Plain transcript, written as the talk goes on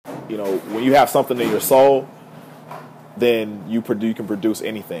when you have something in your soul, then you can produce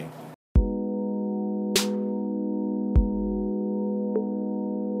anything.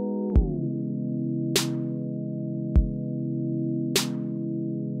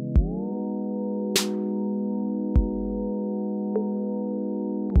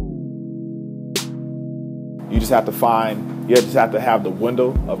 You just have to have the window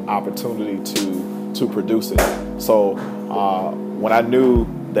of opportunity to produce it. So when I knew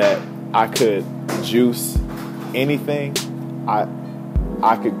that I could juice anything,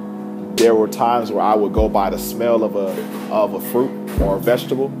 there were times where I would go by the smell of a fruit or a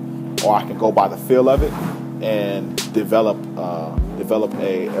vegetable, or I could go by the feel of it and develop a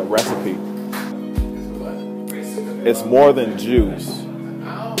recipe. It's more than juice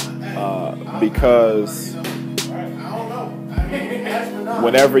because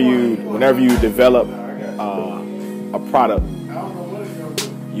whenever you develop a product,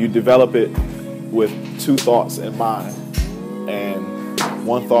 you develop it with two thoughts in mind. And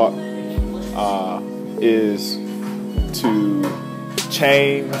one thought is to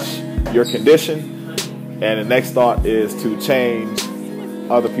change your condition, and the next thought is to change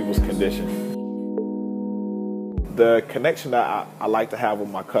other people's condition. The connection that I like to have with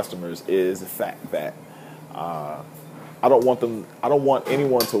my customers is the fact that I don't want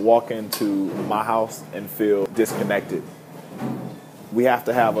anyone to walk into my house and feel disconnected. We have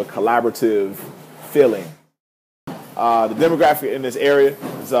to have a collaborative feeling. The demographic in this area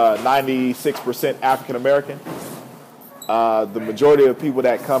is 96% African American. The majority of people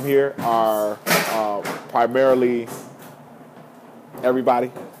that come here are primarily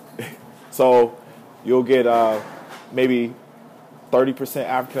everybody. So you'll get maybe 30%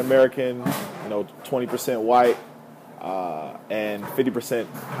 African American, 20% white, and 50%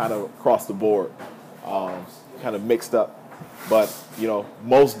 kind of across the board, kind of mixed up. But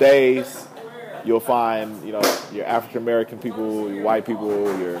most days you'll find your African American people, your white people,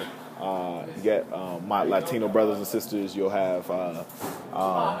 you get my Latino brothers and sisters. You'll have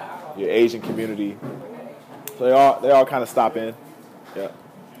your Asian community. So they all kind of stop in. Yeah.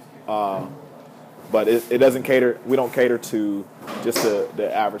 But it doesn't cater. We don't cater to just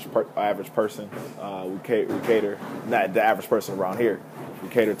the average person. We cater not the average person around here. We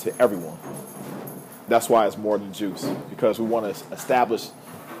cater to everyone. That's why it's more than juice, because we want to establish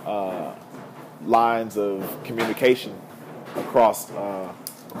lines of communication across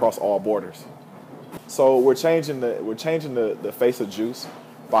all borders. So we're changing the face of juice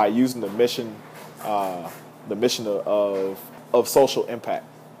by using the mission of social impact,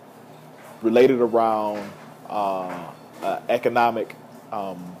 related around economic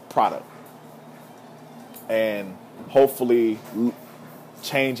product, and hopefully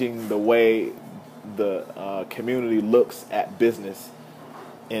changing the way the community looks at business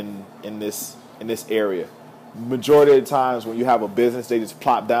in this area. Majority of the times when you have a business, they just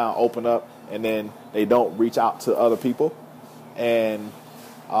plop down, open up, and then they don't reach out to other people. And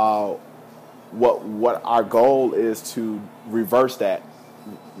what our goal is to reverse that.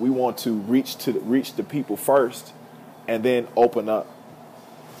 We want to reach the people first, and then open up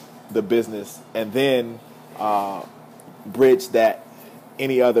the business, and then bridge that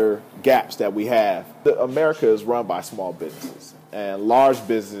any other gaps that we have. America is run by small businesses, and large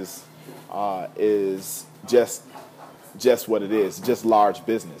business is just what it is, just large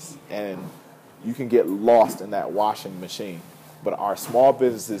business, and you can get lost in that washing machine. But our small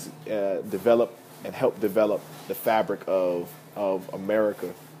businesses develop and help develop the fabric of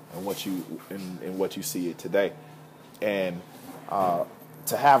America and what you see it today. And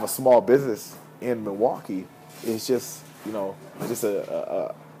to have a small business in Milwaukee is just it's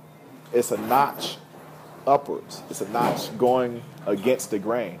a notch upwards. It's a notch going against the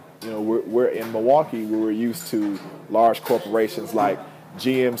grain. We're in Milwaukee, where we're used to large corporations like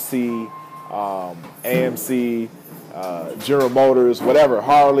GMC, AMC, General Motors, whatever,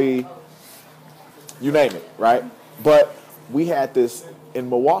 Harley, you name it, right? But we had this in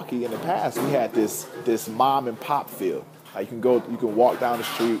Milwaukee in the past. We had this mom and pop feel. Like you can walk down the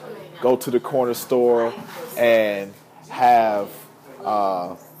street, go to the corner store, and have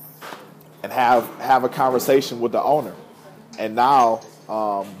a conversation with the owner. And now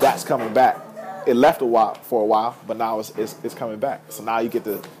that's coming back. It left for a while, but now it's coming back. So now you get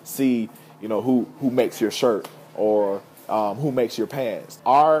to see who makes your shirt, or who makes your pants.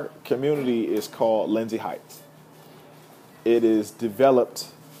 Our community is called Lindsay Heights. It is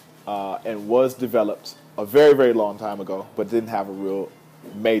developed and was developed a very, very long time ago, but didn't have a real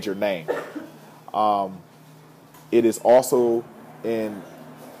major name. It is also in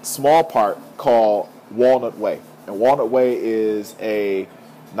small part called Walnut Way. And Walnut Way is a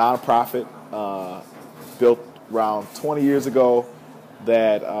nonprofit built around 20 years ago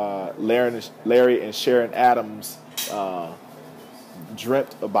that Larry and Sharon Adams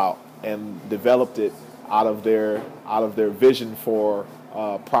dreamt about and developed it out of their vision for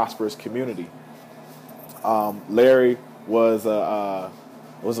prosperous community. Larry was a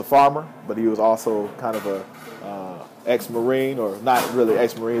farmer, but he was also kind of a ex-Marine, or not really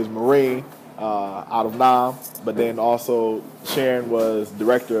ex-Marine, he was Marine out of Nam. But then also Sharon was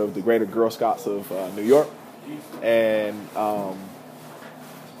director of the Greater Girl Scouts of New York, and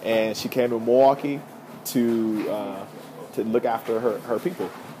she came to Milwaukee to look after her people.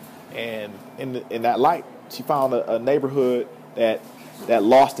 And in that light, she found a neighborhood that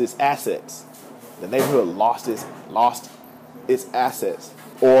lost its assets. The neighborhood lost its assets,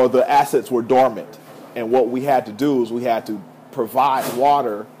 or the assets were dormant. And what we had to do is we had to provide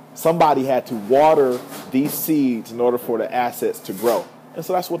water. Somebody had to water these seeds in order for the assets to grow. And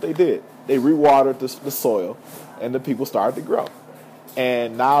so that's what they did. They rewatered the soil, and the people started to grow.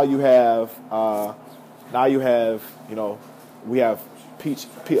 And now you have we have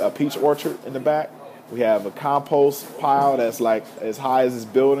a peach orchard in the back. We have a compost pile that's like as high as this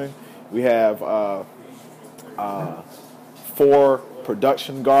building. We have 4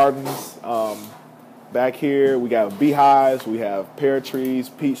 production gardens back here. We got beehives. We have pear trees,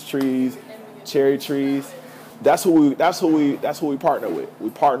 peach trees, cherry trees. That's who we partner with. We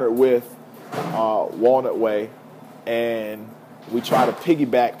partner with Walnut Way, and we try to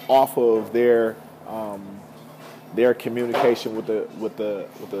piggyback off of their communication with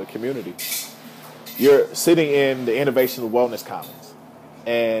the community. You're sitting in the Innovation Wellness Commons,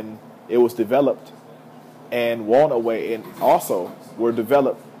 and it was developed, and Walnut Way, and also were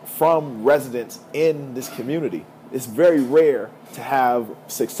developed from residents in this community. It's very rare to have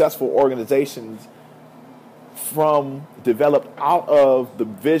successful organizations developed out of the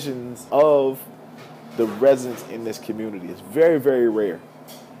visions of the residents in this community. It's very, very rare,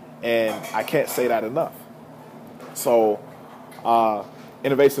 and I can't say that enough. So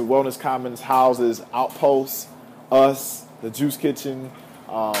Innovation Wellness Commons houses Outposts, us, the Juice Kitchen,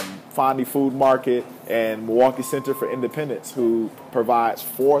 Fondy Food Market, and Milwaukee Center for Independence, who provides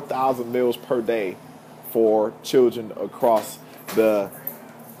 4,000 meals per day for children across the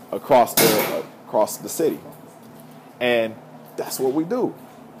city. And that's what we do.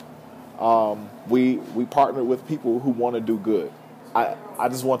 We partner with people who want to do good. I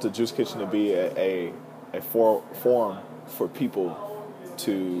just want the Juice Kitchen to be a forum for people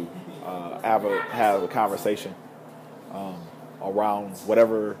to have a conversation around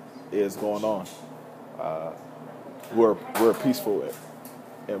whatever is going on. We're a peaceful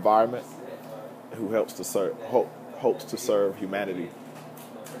environment who hopes to serve humanity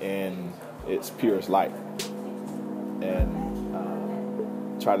in its purest light, and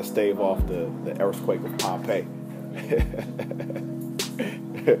try to stave off the earthquake of Pompeii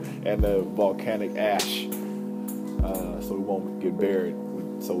and the volcanic ash, so we won't get buried.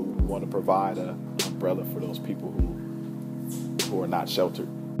 So we want to provide an umbrella for those people who are not sheltered.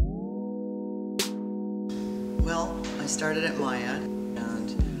 Well, I started at Maya,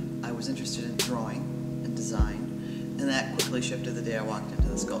 and I was interested in drawing and design, and that quickly shifted the day I walked into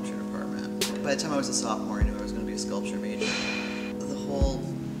the sculpture department. By the time I was a sophomore, I knew I was going to be a sculpture major. The whole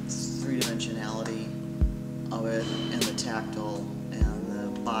three-dimensionality of it, and the tactile, and the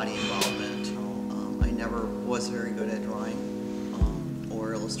body involvement. I never was very good at drawing,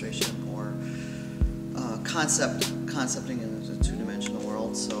 or illustration, or concepting in a two-dimensional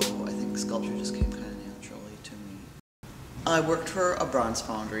world, so I think sculpture just came kind of naturally to me. I worked for a bronze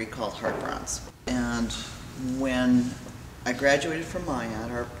foundry called Hart Bronze, and when I graduated from Maya,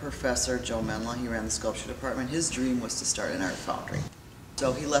 our professor, Joe Menla, he ran the sculpture department, his dream was to start an art foundry.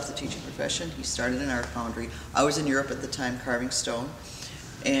 So he left the teaching profession, he started an art foundry. I was in Europe at the time carving stone,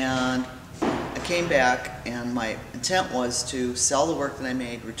 and I came back, and my intent was to sell the work that I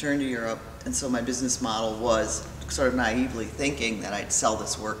made, return to Europe, and so my business model was sort of naively thinking that I'd sell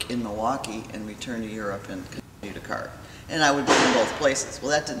this work in Milwaukee and return to Europe and continue to carve. And I would be in both places. Well,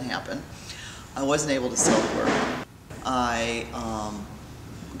 that didn't happen. I wasn't able to sell the work. I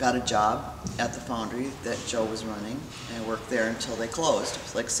got a job at the foundry that Joe was running, and I worked there until they closed. It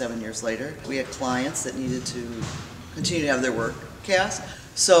was like 7 years later. We had clients that needed to continue to have their work cast.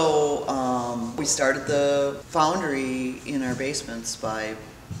 So we started the foundry in our basements by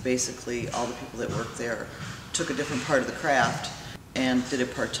basically all the people that worked there took a different part of the craft and did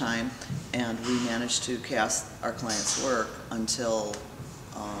it part-time, and we managed to cast our clients' work until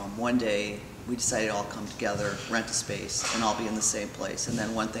one day we decided to all come together, rent a space, and all be in the same place. And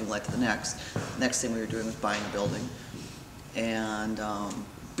then one thing led to the next. The next thing we were doing was buying a building. And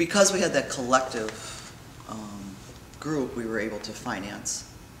because we had that collective group, we were able to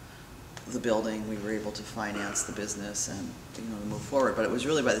finance the building, we were able to finance the business, and to move forward. But it was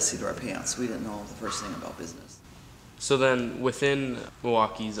really by the seat of our pants. We didn't know the first thing about business. So then, within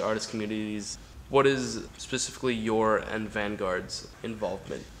Milwaukee's artist communities, what is specifically your and Vanguard's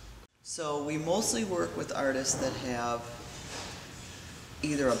involvement? So we mostly work with artists that have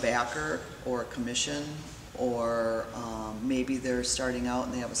either a backer or a commission, or maybe they're starting out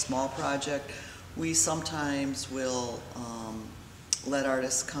and they have a small project. We sometimes will let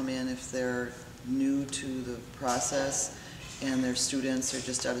artists come in if they're new to the process and their students are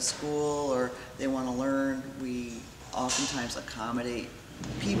just out of school or they want to learn. We oftentimes accommodate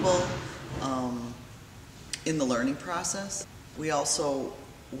people in the learning process. We also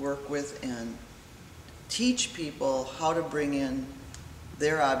work with and teach people how to bring in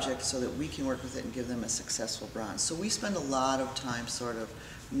their object so that we can work with it and give them a successful bronze. So we spend a lot of time sort of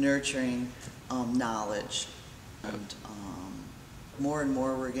nurturing knowledge, and more and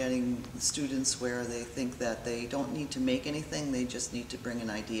more we're getting students where they think that they don't need to make anything, they just need to bring an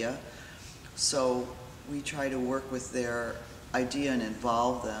idea. So we try to work with their idea and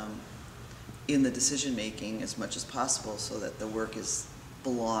involve them in the decision making as much as possible so that the work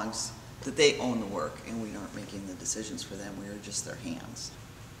belongs, that they own the work and we aren't making the decisions for them, we are just their hands.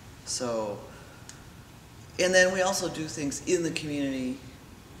 So, and then we also do things in the community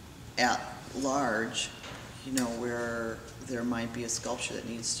at large, where there might be a sculpture that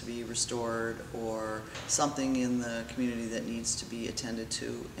needs to be restored or something in the community that needs to be attended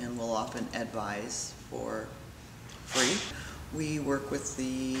to, and we'll often advise for free. We work with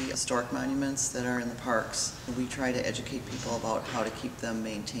the historic monuments that are in the parks. We try to educate people about how to keep them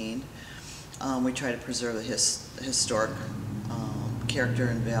maintained. We try to preserve the historic character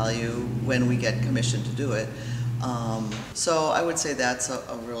and value when we get commissioned to do it. So I would say that's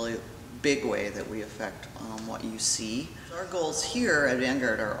a really big way that we affect what you see. Our goals here at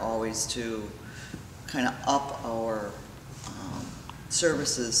Vanguard are always to kind of up our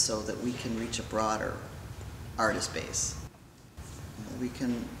services so that we can reach a broader artist base. We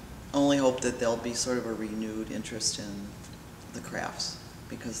can only hope that there'll be sort of a renewed interest in the crafts,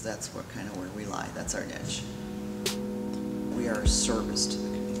 because that's where we lie. That's our niche. We are a service to the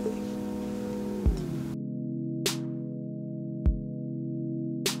community.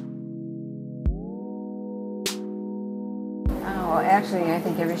 Well, actually, I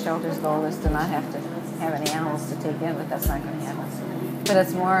think every shelter's goal is to not have to have any animals to take in, but that's not going to happen. But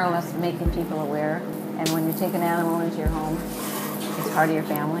it's more or less making people aware. And when you take an animal into your home, it's part of your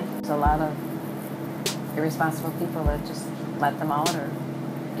family. There's a lot of irresponsible people that just let them out or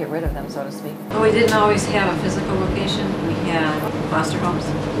get rid of them, so to speak. Well, we didn't always have a physical location. We had foster homes,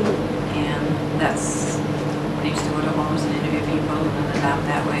 and that's when I used to go to homes and interview people and adopt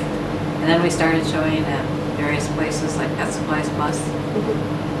that way. And then we started showing at various places like Pet Supplies Plus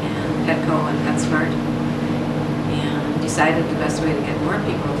and Petco and PetSmart, and decided the best way to get more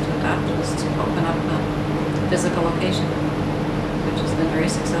people to adopt was to open up a physical location, which has been very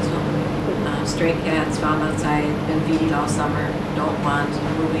successful. Stray cats found outside, been feeding all summer, don't want,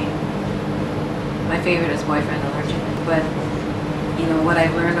 moving. My favorite is boyfriend allergic. But, what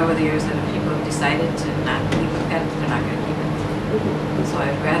I've learned over the years that if people have decided to not keep a pet, they're not going to keep it. So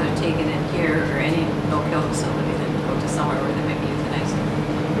I'd rather take it in here or any no-kill facility than go to somewhere where they might be euthanized.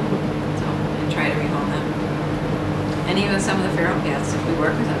 So, and try to rehome them. And even some of the feral cats, if we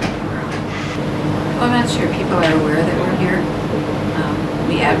work with them, they come around. Well, I'm not sure people are aware that we're here.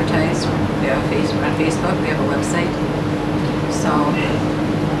 We advertise, we have we're on Facebook, we have a website. So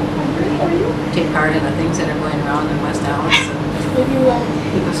take part in the things that are going around in West Dallas.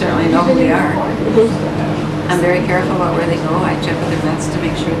 People certainly know who we are. I'm very careful about where they go. I check with their vets to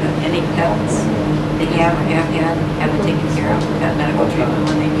make sure that any pets they have or have had have been taken care of, got medical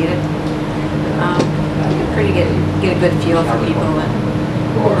treatment when they need it. You get a good feel for people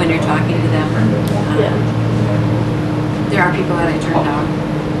when you're talking to them. There are people that I turn down,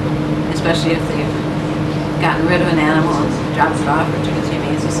 especially if they've gotten rid of an animal and dropped it off or took it to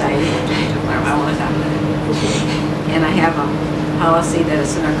Humane Society or took it to a farm. I want to talk to them. And I have a policy that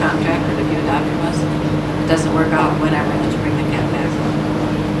is in our contract that if you adopt from us, it doesn't work out whenever, that you bring the cat back.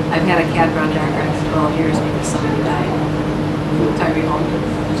 I've had a cat brought back for 12 years because somebody died. So I rehomed it.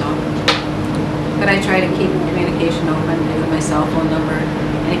 So. But I try to keep communication open. I have my cell phone number.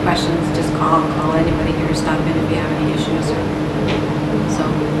 Any questions, just call anybody here, stop in if you have any issues. So,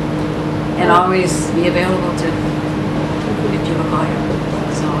 and always be available to if people call you.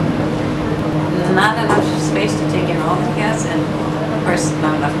 So, there's not enough space to take in all the cats, and of course,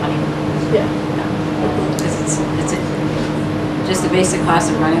 not enough money. Yeah. Because it's just the basic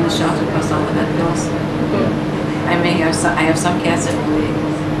cost of running the shelter plus all the vet bills. I have some cats that really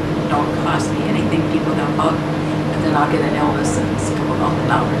don't cost me anything. People help out, but then I'll get an illness and it's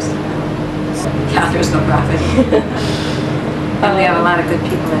 $2,000. Yeah, there's no profit. And we have a lot of good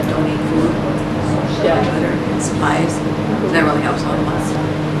people that donate food, and supplies. That really helps out a lot.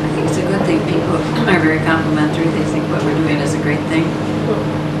 I think it's a good thing. People are very complimentary. They think what we're doing is a great thing.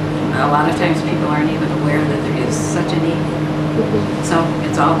 A lot of times people aren't even aware that there is such a need. So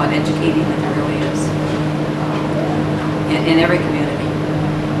it's all about educating that there really is in every community.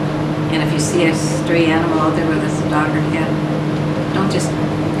 And if you see a stray animal out there, whether it's a dog or cat, don't just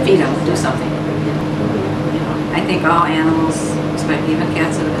feed them, do something. I think all animals, especially even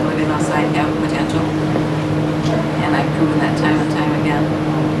cats that have been living outside, have potential. And I've proven that time and time again.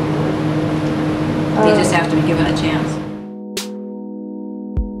 They just have to be given a chance.